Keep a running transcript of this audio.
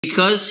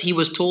because he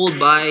was told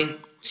by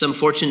some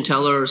fortune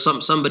teller or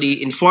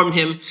somebody informed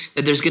him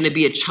that there's going to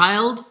be a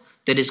child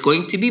that is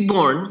going to be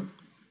born,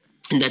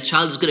 and that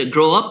child is going to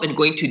grow up and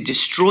going to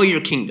destroy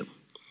your kingdom.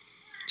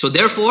 So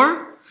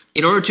therefore,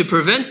 in order to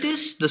prevent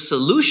this, the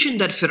solution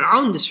that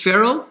Firaun, this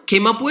Pharaoh,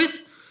 came up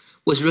with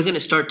was we're going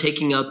to start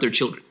taking out their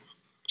children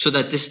so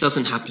that this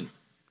doesn't happen.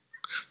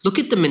 Look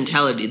at the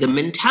mentality. The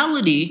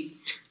mentality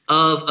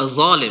of a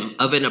zalim,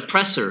 of an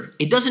oppressor,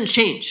 it doesn't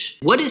change.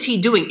 What is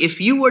he doing? If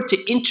you were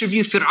to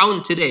interview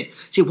Firaun today,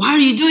 say, why are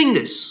you doing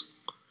this?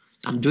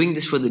 I'm doing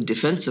this for the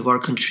defense of our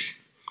country.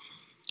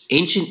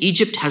 Ancient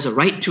Egypt has a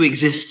right to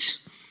exist.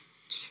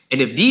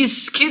 And if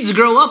these kids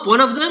grow up,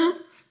 one of them,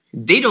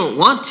 they don't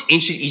want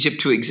ancient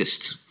Egypt to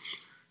exist.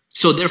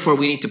 So therefore,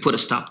 we need to put a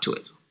stop to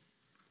it.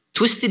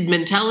 Twisted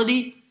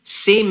mentality,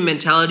 same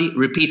mentality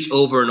repeats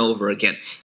over and over again.